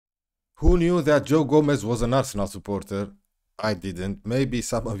Who knew that Joe Gomez was an Arsenal supporter? I didn't. Maybe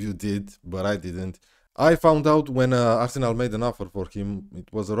some of you did, but I didn't. I found out when Arsenal made an offer for him.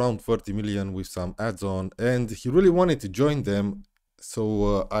 It was around 30 million with some ads on, and he really wanted to join them.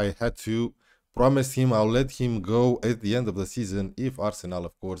 So I had to promise him I'll let him go at the end of the season if Arsenal,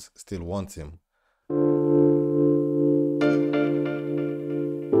 of course, still wants him.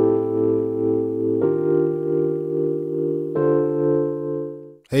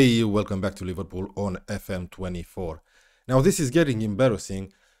 Hey, welcome back to Liverpool on FM24. Now this is getting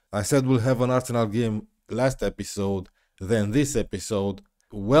embarrassing. I said we'll have an Arsenal game last episode, then this episode.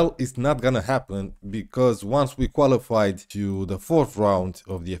 Well, it's not gonna happen because once we qualified to the fourth round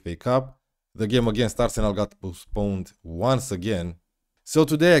of the FA Cup, the game against Arsenal got postponed once again. So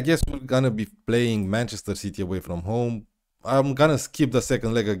today I guess we're gonna be playing Manchester City away from home. I'm gonna skip the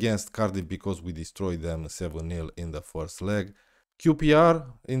second leg against Cardiff because we destroyed them 7-0 in the first leg. QPR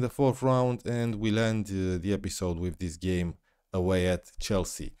in the fourth round, and we'll end the episode with this game away at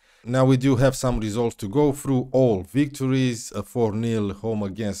Chelsea. Now we do have some results to go through. All victories: a 4-0 home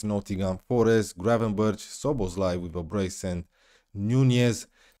against Nottingham Forest, Gravenberch, Szoboszlai with a brace, and Nunez.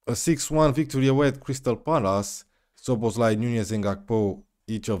 A 6-1 victory away at Crystal Palace. Szoboszlai, Nunez and Gakpo,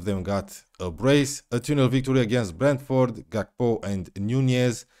 each of them got a brace. A 2-0 victory against Brentford, Gakpo and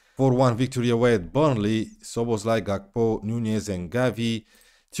Nunez. 4-1 victory away at Burnley, Szoboszlai, Gakpo, Nunez and Gavi.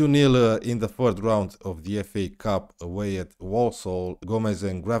 2-0 in the third round of the FA Cup away at Walsall, Gomez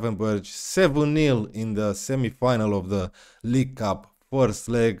and Gravenberch. 7-0 in the semi-final of the League Cup first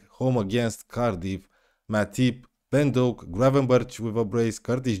leg, home against Cardiff, Matip, Pendok, Gravenberch with a brace,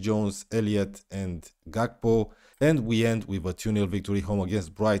 Curtis Jones, Elliott and Gakpo. And we end with a 2-0 victory home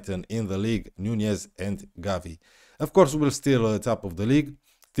against Brighton in the league, Nunez and Gavi. Of course, we're still top of the league.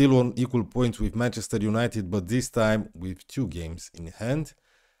 Still on equal points with Manchester United, but this time with 2 games in hand.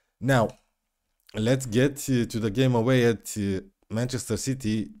 Now, let's get to the game away at Manchester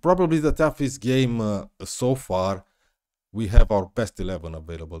City. Probably the toughest game so far. We have our best 11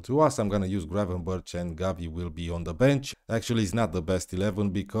 available to us. I'm going to use Gravenberch and Gavi will be on the bench. Actually, it's not the best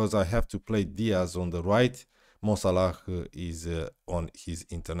 11 because I have to play Diaz on the right. Mo Salah is on his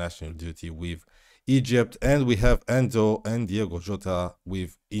international duty with Egypt, and we have Endo and Diego Jota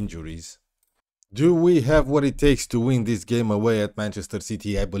with injuries. Do we have what it takes to win this game away at Manchester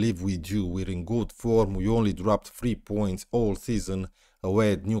City? I believe we do. We're in good form. We only dropped 3 points all season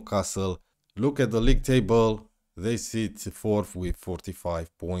away at Newcastle. Look at the league table. They sit 4th with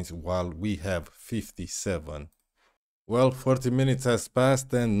 45 points while we have 57. Well, 30 minutes has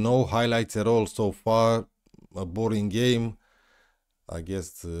passed and no highlights at all so far. A boring game. I guess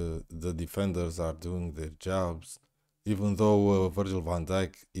the defenders are doing their jobs, even though Virgil van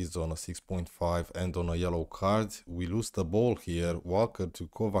Dijk is on a 6.5 and on a yellow card. We lose the ball here. Walker to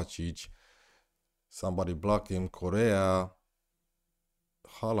Kovacic. Somebody block him. Correa.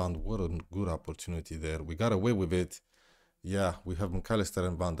 Haaland, what a good opportunity there. We got away with it. Yeah, we have McAllister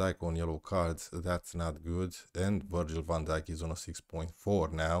and Van Dijk on yellow cards. That's not good. And Virgil van Dijk is on a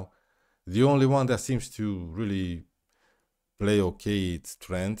 6.4 now. The only one that seems to really play okay, it's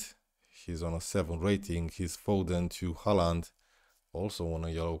Trent. He's on a 7 rating. He's Foden to Haaland, also on a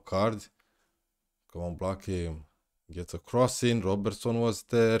yellow card. Come on, block him. Gets a cross in. Robertson was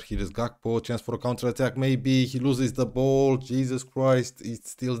there. Here is Gakpo. Chance for a counter-attack, maybe. He loses the ball. Jesus Christ. It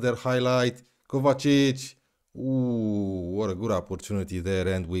steals their highlight. Kovacic. Ooh, what a good opportunity there.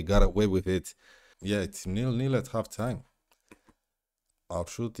 And we got away with it. Yeah, it's 0-0 at half-time. Our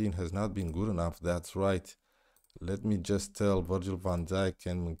shooting has not been good enough. That's right. Let me just tell Virgil van Dijk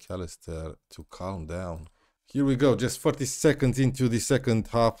and McAllister to calm down. Here we go, just 30 seconds into the second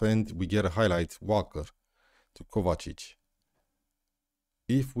half and we get a highlight. Walker to Kovacic.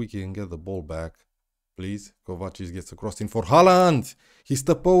 If we can get the ball back, please. Kovacic gets a cross in for Haaland. He's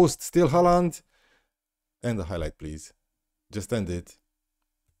the post, still Haaland. And the highlight, please. Just end it.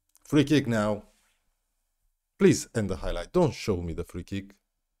 Free kick now. Please end the highlight. Don't show me the free kick.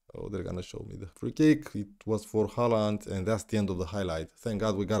 Oh, they're gonna show me the free kick. It was for Haaland, and that's the end of the highlight. Thank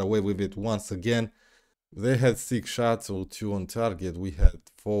God we got away with it once again. They had 6 shots, or 2 on target. We had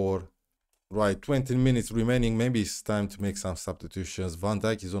 4. Right, 20 minutes remaining. Maybe it's time to make some substitutions. Van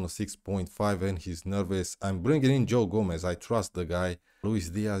Dijk is on a 6.5 and he's nervous. I'm bringing in Joe Gomez. I trust the guy. Luis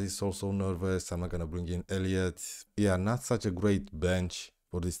Diaz is also nervous. I'm not gonna bring in Elliott. Yeah, not such a great bench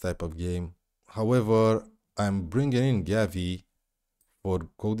for this type of game. However, I'm bringing in Gavi for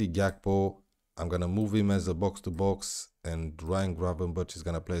Cody Gakpo. I'm gonna move him as a box-to-box, and Ryan Gravenberch is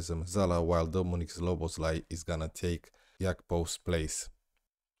gonna play as a Mezzala, while Dominic Szoboszlai is gonna take Gakpo's place.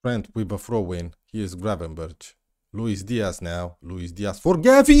 Trent with a throw-in. Here's Gravenberch. Luis Diaz now. Luis Diaz for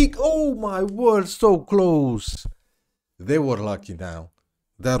Gavi. Oh my word, so close. They were lucky now.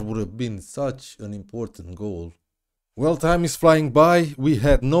 That would have been such an important goal. Well, time is flying by. We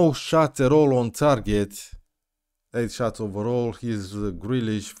had no shot at all on target. 8 shots overall. Here's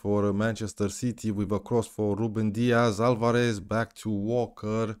Grealish for Manchester City with a cross for Ruben Diaz. Alvarez back to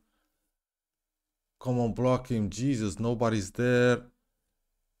Walker. Come on, block him. Jesus, nobody's there.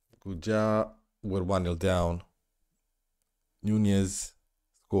 Good job. We're 1-0 down. Nunez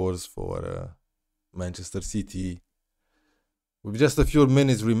scores for Manchester City. With just a few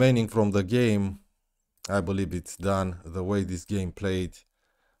minutes remaining from the game, I believe it's done. The way this game played,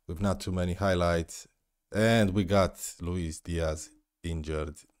 with not too many highlights. And we got Luis Diaz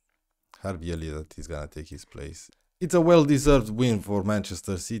injured. Harvey Elliott is going to take his place. It's a well-deserved win for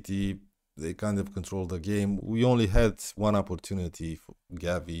Manchester City. They kind of controlled the game. We only had one opportunity for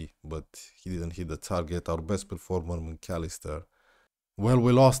Gavi, but he didn't hit the target. Our best performer, McAllister. Well,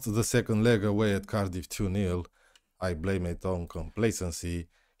 we lost the second leg away at Cardiff 2-0. I blame it on complacency.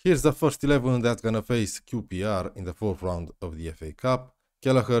 Here's the first 11 that's going to face QPR in the fourth round of the FA Cup.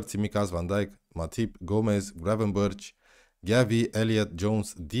 Kelleher, Tsimikas, Van Dijk, Matip, Gomez, Gravenberch, Gavi, Elliott,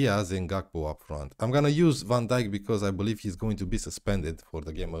 Jones, Diaz, and Gakpo up front. I'm going to use Van Dijk because I believe he's going to be suspended for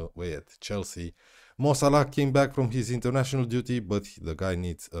the game away at Chelsea. Mo Salah came back from his international duty, but the guy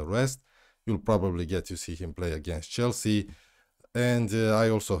needs a rest. You'll probably get to see him play against Chelsea. And I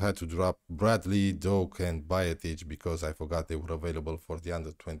also had to drop Bradley, Doak, and Bayetic because I forgot they were available for the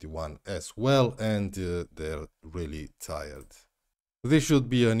under-21 as well, and they're really tired. This should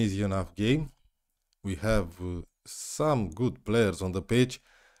be an easy enough game. We have some good players on the pitch,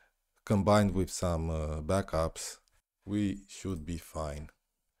 combined with some backups. We should be fine.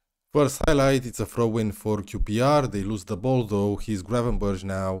 First highlight, it's a throw-in for QPR. They lose the ball though. He's Gravenberch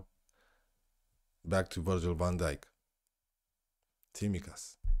now. Back to Virgil van Dijk.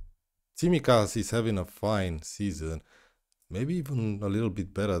 Tsimikas. Tsimikas is having a fine season. Maybe even a little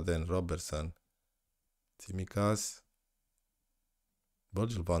bit better than Robertson. Tsimikas.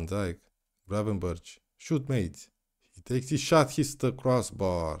 Virgil van Dijk. Gravenberch. Shoot mate. He takes his shot, hits the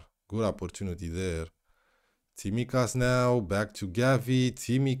crossbar. Good opportunity there. Tsimikas now. Back to Gavi.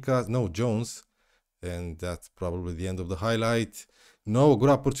 Tsimikas. No, Jones. And that's probably the end of the highlight. No, good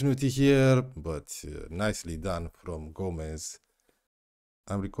opportunity here. But nicely done from Gomez.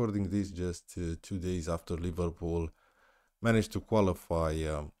 I'm recording this just 2 days after Liverpool managed to qualify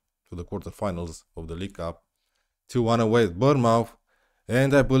to the quarterfinals of the League Cup. 2-1 away at Bournemouth.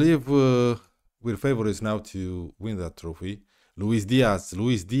 And I believe we're favorites now to win that trophy. Luis Diaz.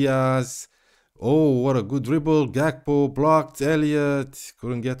 Luis Diaz. Oh, what a good dribble. Gakpo blocked. Elliott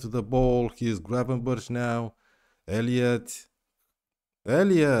couldn't get to the ball. Here's Gravenberch now. Elliott.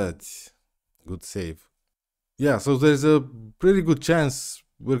 Elliott. Good save. Yeah, so there's a pretty good chance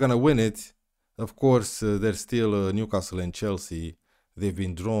we're going to win it. Of course, there's still Newcastle and Chelsea. They've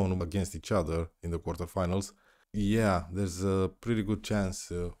been drawn against each other in the quarterfinals. Yeah, there's a pretty good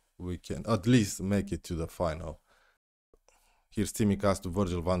chance we can at least make it to the final. Here's Tsimikas to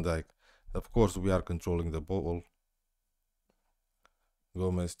Virgil van Dijk. Of course, we are controlling the ball.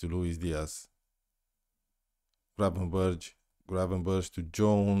 Gomez to Luis Diaz. Gravenberch to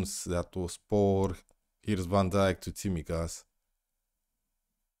Jones. That was poor. Here's Van Dijk to Tsimikas.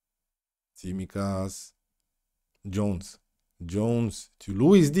 Tsimikas. Jones to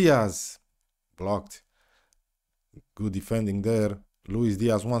Luis Diaz. Blocked. Good defending there. Luis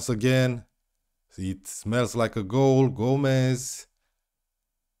Diaz once again. It smells like a goal. Gomez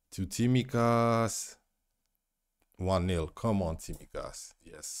to Tsimikas. 1-0. Come on, Tsimikas.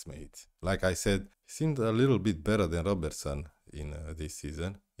 Yes, mate. Like I said, he seemed a little bit better than Robertson in this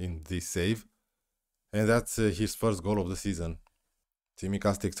season, in this save. And that's his first goal of the season.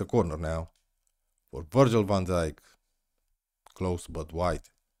 Tsimikas takes a corner now for Virgil van Dijk. Close but wide.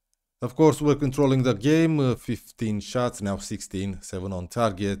 Of course, we're controlling the game. 15 shots, now 16. 7 on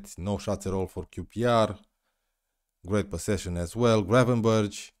target. No shots at all for QPR. Great possession as well.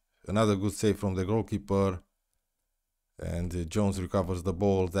 Gravenberch. Another good save from the goalkeeper. And Jones recovers the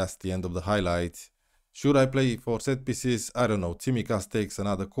ball. That's the end of the highlight. Should I play for set pieces? I don't know. Tsimikas takes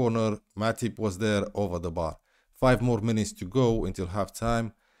another corner. Matip was there over the bar. 5 more minutes to go until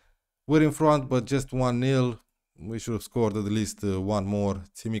halftime. We're in front, but just 1-0. We should have scored at least one more.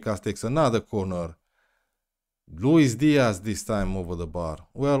 Tsimikas takes another corner. Luis Diaz this time over the bar.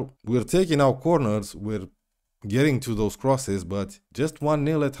 Well, we're taking our corners. We're getting to those crosses, but just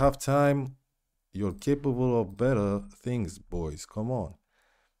 1-0 at halftime. You're capable of better things, boys. Come on.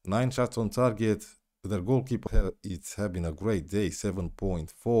 9 shots on target. Their goalkeeper is having a great day,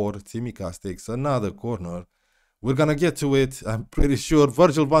 7.4. Tsimikas takes another corner. We're gonna get to it, I'm pretty sure.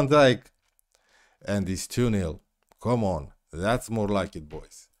 Virgil van Dijk. And it's 2-0. Come on. That's more like it,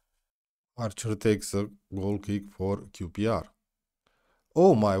 boys. Archer takes a goal kick for QPR.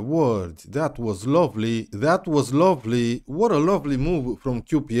 Oh my word. That was lovely. That was lovely. What a lovely move from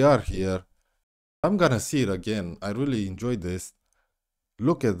QPR here. I'm gonna see it again. I really enjoyed this.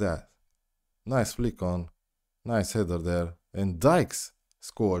 Look at that. Nice flick on. Nice header there. And Dykes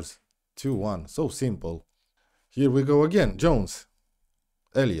scores 2-1. So simple. Here we go again. Jones.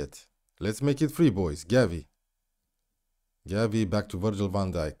 Elliott. Let's make it free, boys. Gavi. Gavi back to Virgil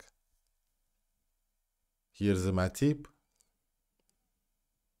van Dijk. Here's a Matip.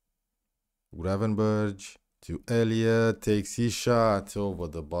 Gravenberg to Elliott. Takes his shot over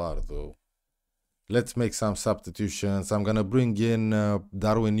the bar, though. Let's make some substitutions. I'm gonna bring in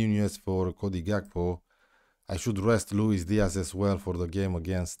Darwin Nunez for Cody Gakpo. I should rest Luis Diaz as well for the game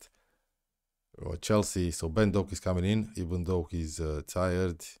against Chelsea. So Ben Doak is coming in, even though he's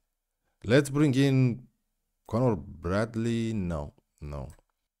tired. Let's bring in Conor Bradley. No.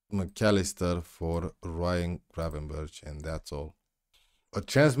 McAllister for Ryan Gravenberch, and that's all. A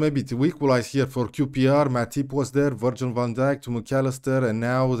chance maybe to equalize here for QPR. Matip was there, Virgil van Dijk to McAllister, and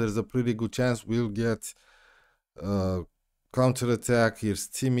now there's a pretty good chance we'll get counter-attack. Here's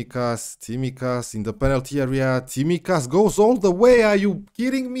Tsimikas. Tsimikas in the penalty area. Tsimikas goes all the way. Are you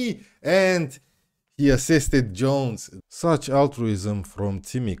kidding me? And he assisted Jones. Such altruism from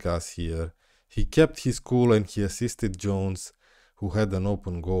Tsimikas here. He kept his cool and he assisted Jones, who had an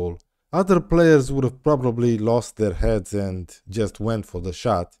open goal. Other players would have probably lost their heads and just went for the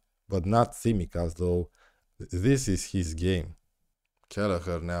shot, but not Tsimikas though. This is his game.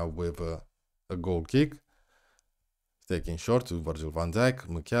 Kelleher now with a goal kick. Taking short to Virgil van Dijk.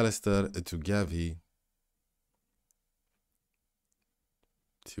 McAllister to Gavi.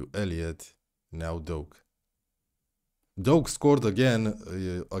 To Elliott. Now Doak. Doak scored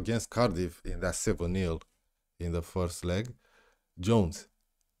again against Cardiff in that 7-0 in the first leg. Jones.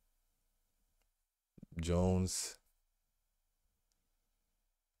 Jones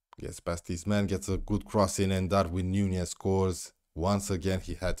gets past his man, gets a good cross in, and Darwin Nunez scores. Once again,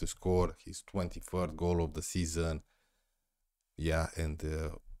 he had to score his 23rd goal of the season. Yeah, and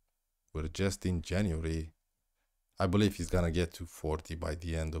we're just in January. I believe he's gonna get to 40 by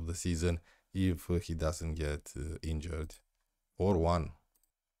the end of the season if he doesn't get injured or one.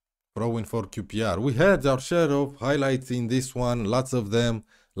 Throwing for QPR. We had our share of highlights in this one, lots of them,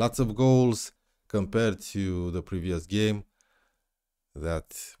 lots of goals compared to the previous game. That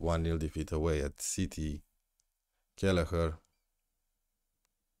 1-0 defeat away at City. Kelleher.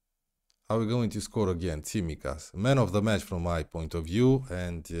 Are we going to score again? Tsimikas, man of the match from my point of view,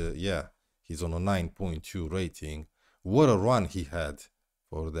 and yeah, he's on a 9.2 rating. What a run he had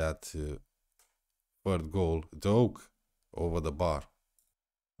for that third goal. Doak over the bar.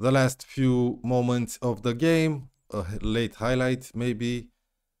 The last few moments of the game, a late highlight maybe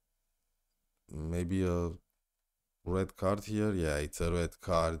a red card here. Yeah, it's a red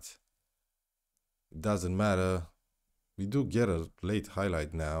card. It doesn't matter. We do get a late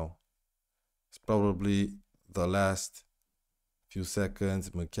highlight now. It's probably the last few seconds.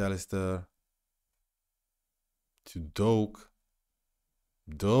 McAllister to Doak.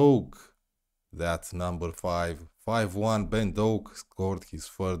 That's number 5. 5-1. Ben Doak scored his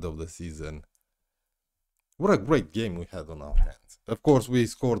third of the season. What a great game we had on our hands. Of course, we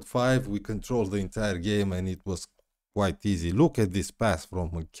scored 5. We controlled the entire game and it was quite easy. Look at this pass from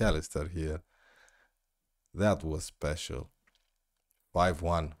McAllister here. That was special.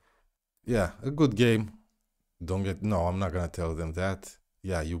 5-1. Yeah, a good game. No, I'm not gonna tell them that.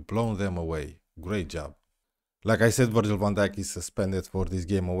 Yeah, you blown them away. Great job. Like I said, Virgil van Dijk is suspended for this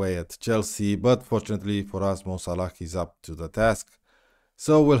game away at Chelsea, but fortunately for us, Mo Salah is up to the task.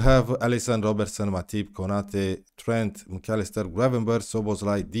 So we'll have Alisson, Robertson, Matip, Konate, Trent, McAllister, Gravenberch,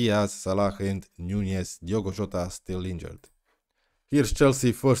 Szoboszlai, Diaz, Salah and Nunez. Diogo Jota still injured. Here's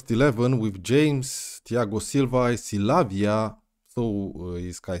Chelsea first 11 with James, Thiago Silva, Silavia, so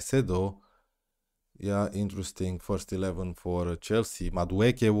is Caicedo. Yeah, interesting first 11 for Chelsea.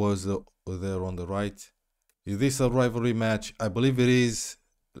 Madueke was there on the right. Is this a rivalry match? I believe it is.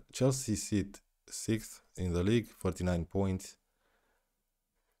 Chelsea sit 6th in the league, 49 points.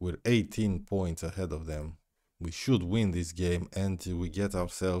 We're 18 points ahead of them. We should win this game and we get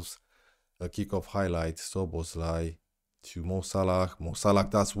ourselves a kickoff highlight. Szoboszlai to Mo Salah. Mo Salah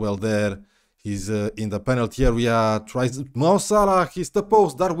does well there. He's in the penalty area. Tries Mo Salah. He's the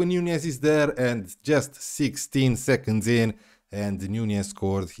post. Darwin Nunez is there, and just 16 seconds in, and Nunez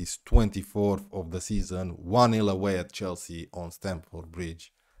scored his 24th of the season. 1-0 away at Chelsea on Stamford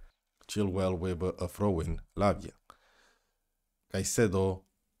Bridge. Chilwell with a throw-in. Lavia. Caicedo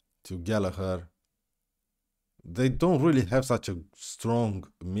to Gallagher. They don't really have such a strong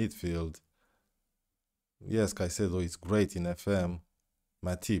midfield. Yes, Caicedo is great in FM.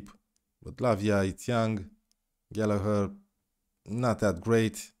 Matip. But Lavia, it's young. Gallagher, not that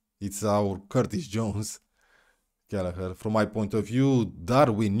great. It's our Curtis Jones. Gallagher. From my point of view,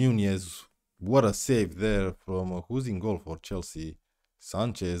 Darwin Nunez, what a save there from who's in goal for Chelsea?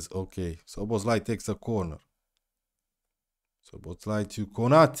 Sanchez. Okay, Szoboszlai takes a corner. Szoboszlai to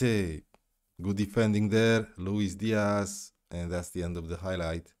Konate. Good defending there. Luis Diaz. And that's the end of the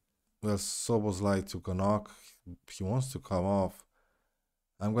highlight. Well, Szoboszlai took a knock. He wants to come off.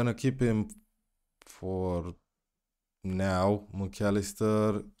 I'm gonna keep him for now.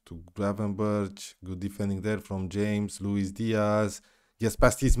 McAllister to Gravenberch. Good defending there from James. Luis Diaz. Gets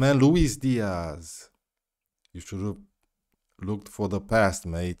past his man. Luis Diaz. You should have looked for the past,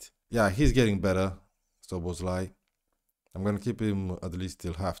 mate. Yeah, he's getting better. Szoboszlai. I'm gonna keep him at least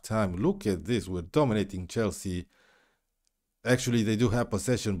till halftime. Look at this. We're dominating Chelsea. Actually, they do have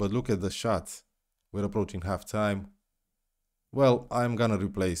possession, but look at the shots. We're approaching halftime. Well, I'm gonna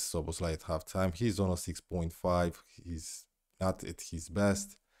replace Szoboszlai at halftime. He's on a 6.5. He's not at his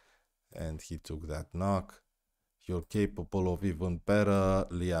best. And he took that knock. You're capable of even better.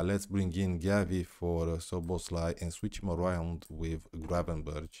 Yeah, let's bring in Gavi for Szoboszlai and switch him around with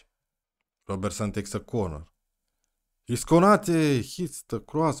Gravenberch. Robertson takes a corner. His Konate hits the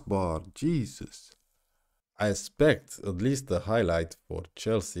crossbar. Jesus. I expect at least a highlight for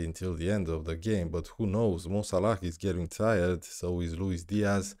Chelsea until the end of the game, but who knows? Mo Salah is getting tired, so is Luis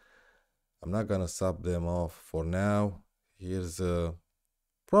Diaz. I'm not gonna sub them off for now. Here's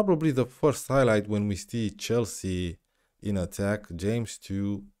probably the first highlight when we see Chelsea in attack. James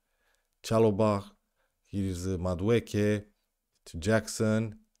to Chalobah. Here's Madueke to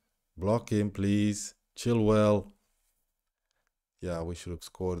Jackson. Block him, please. Chilwell. Yeah, we should have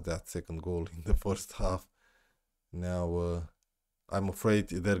scored that second goal in the first half. Now, I'm afraid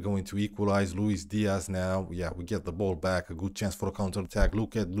they're going to equalize. Luis Diaz now. Yeah, we get the ball back. A good chance for a counter-attack.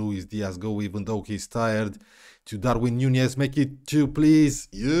 Look at Luis Diaz go, even though he's tired. To Darwin Nunez. Make it 2, please.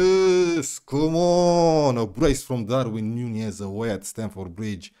 Yes! Come on! A brace from Darwin Nunez away at Stamford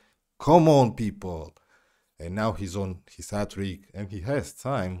Bridge. Come on, people! And now he's on his hat-trick. And he has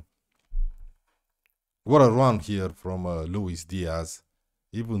time. What a run here from Luis Diaz.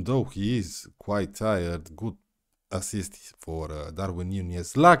 Even though he is quite tired. Good assist for Darwin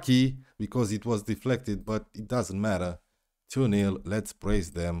Nunez. Lucky because it was deflected, but it doesn't matter. 2-0. Let's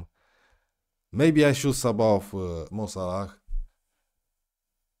praise them. Maybe I should sub off Mo Salah.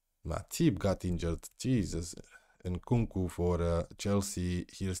 Matip got injured. Jesus. And Kunku for Chelsea.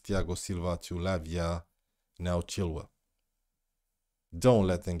 Here's Thiago Silva to Lavia. Now Chilwell. Don't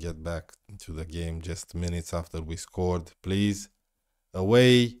let them get back into the game just minutes after we scored. Please.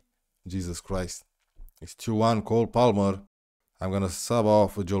 Away. Jesus Christ. It's 2-1, Cole Palmer. I'm going to sub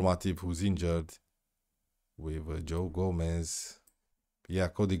off Joel Matip, who's injured, with Joe Gomez. Yeah,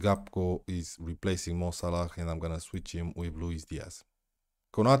 Cody Gakpo is replacing Mo Salah, and I'm going to switch him with Luis Diaz.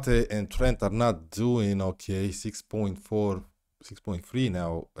 Konate and Trent are not doing okay. 6.4, 6.3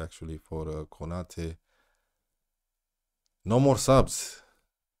 now, actually, for Konate. No more subs.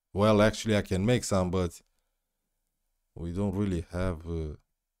 Well, actually, I can make some, but we don't really have...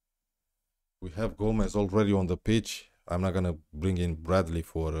 We have Gomez already on the pitch. I'm not going to bring in Bradley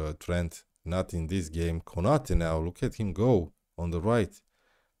for Trent. Not in this game. Konate now. Look at him go on the right.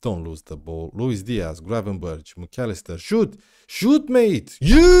 Don't lose the ball. Luis Diaz, Gravenberch, McAllister. Shoot! Shoot, mate!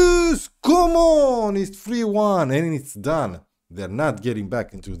 Yes! Come on! It's 3-1 and it's done. They're not getting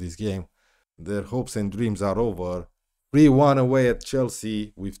back into this game. Their hopes and dreams are over. 3-1 away at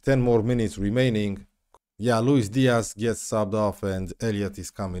Chelsea with 10 more minutes remaining. Yeah, Luis Diaz gets subbed off and Elliott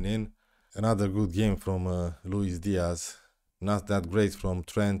is coming in. Another good game from Luis Diaz. Not that great from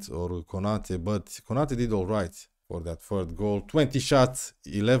Trent or Konate, but Konate did alright for that third goal. 20 shots,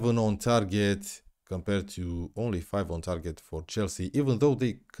 11 on target, compared to only 5 on target for Chelsea. Even though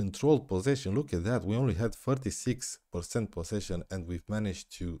they controlled possession, look at that. We only had 36% possession and we've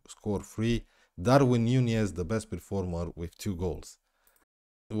managed to score 3. Darwin Nunez, the best performer, with 2 goals.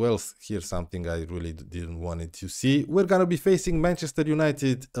 Well, here's something I really didn't want to see. We're going to be facing Manchester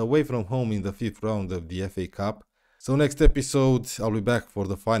United away from home in the 5th round of the FA Cup. So next episode, I'll be back for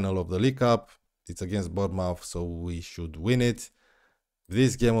the final of the League Cup. It's against Bournemouth, so we should win it.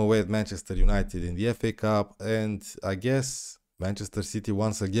 This game away at Manchester United in the FA Cup. And I guess Manchester City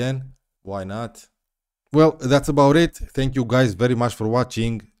once again. Why not? Well, that's about it. Thank you guys very much for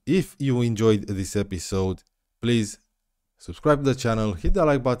watching. If you enjoyed this episode, please subscribe to the channel, hit the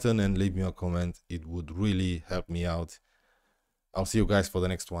like button and leave me a comment. It would really help me out. I'll see you guys for the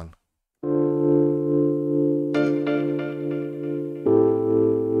next one.